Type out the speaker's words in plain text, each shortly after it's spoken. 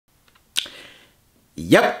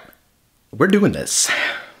Yep, we're doing this.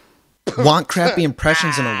 Want crappy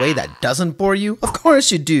impressions in a way that doesn't bore you? Of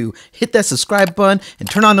course you do. Hit that subscribe button and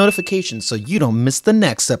turn on notifications so you don't miss the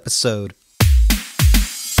next episode.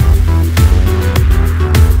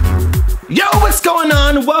 Yo, what's going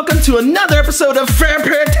on? Welcome to another episode of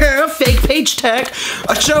Fake Page Tech,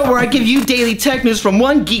 a show where I give you daily tech news from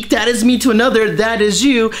one geek, that is me, to another, that is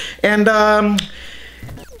you. And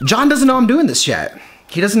John doesn't know I'm doing this yet.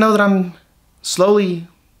 He doesn't know that I'm slowly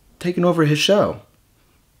taking over his show.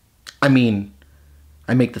 I mean,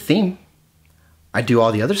 I make the theme. I do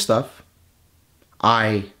all the other stuff.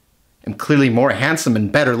 I am clearly more handsome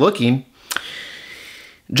and better looking.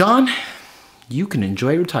 John, you can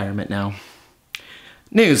enjoy retirement now.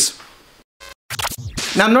 News.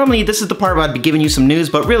 Now, normally this is the part where I'd be giving you some news,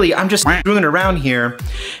 but really I'm just screwing around here.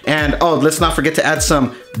 And oh, let's not forget to add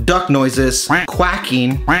some duck noises,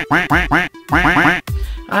 quacking.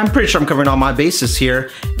 I'm pretty sure I'm covering all my bases here.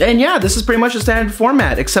 And yeah, this is pretty much a standard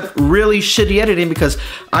format, except really shitty editing because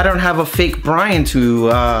I don't have a fake Brian to,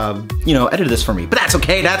 edit this for me. But that's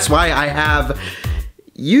okay, that's why I have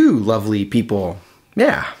you lovely people.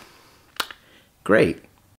 Yeah, great.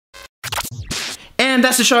 And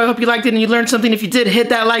that's the show. I hope you liked it and you learned something. If you did, hit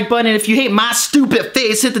that like button. And if you hate my stupid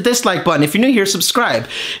face, hit the dislike button. If you're new here, subscribe.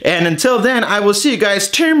 And until then, I will see you guys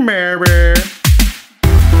tomorrow.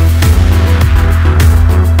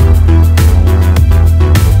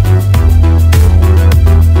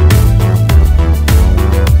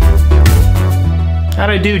 How'd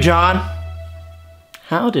I do, John?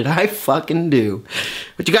 How did I fucking do?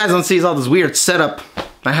 What you guys don't see is all this weird setup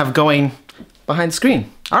I have going behind the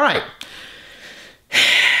screen. All right.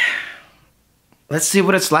 Let's see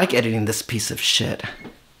what it's like editing this piece of shit.